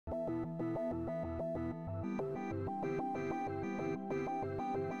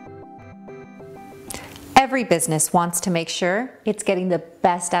Every business wants to make sure it's getting the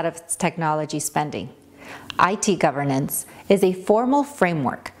best out of its technology spending. IT governance is a formal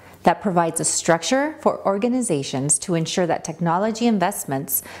framework that provides a structure for organizations to ensure that technology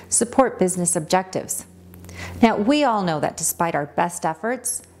investments support business objectives. Now, we all know that despite our best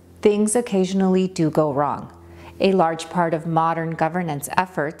efforts, things occasionally do go wrong. A large part of modern governance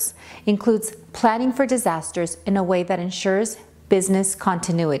efforts includes planning for disasters in a way that ensures business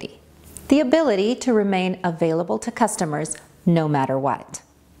continuity, the ability to remain available to customers no matter what.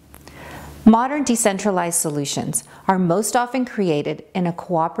 Modern decentralized solutions are most often created in a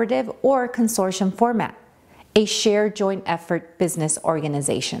cooperative or consortium format, a shared joint effort business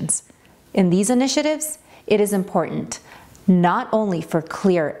organizations. In these initiatives, it is important not only for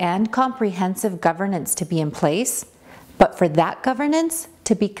clear and comprehensive governance to be in place, but for that governance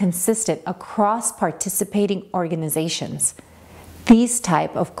to be consistent across participating organizations. These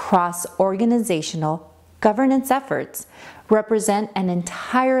type of cross-organizational governance efforts represent an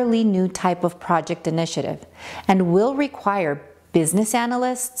entirely new type of project initiative and will require business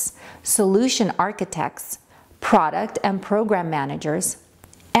analysts, solution architects, product and program managers,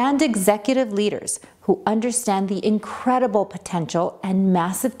 and executive leaders who understand the incredible potential and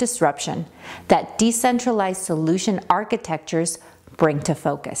massive disruption that decentralized solution architectures bring to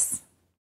focus.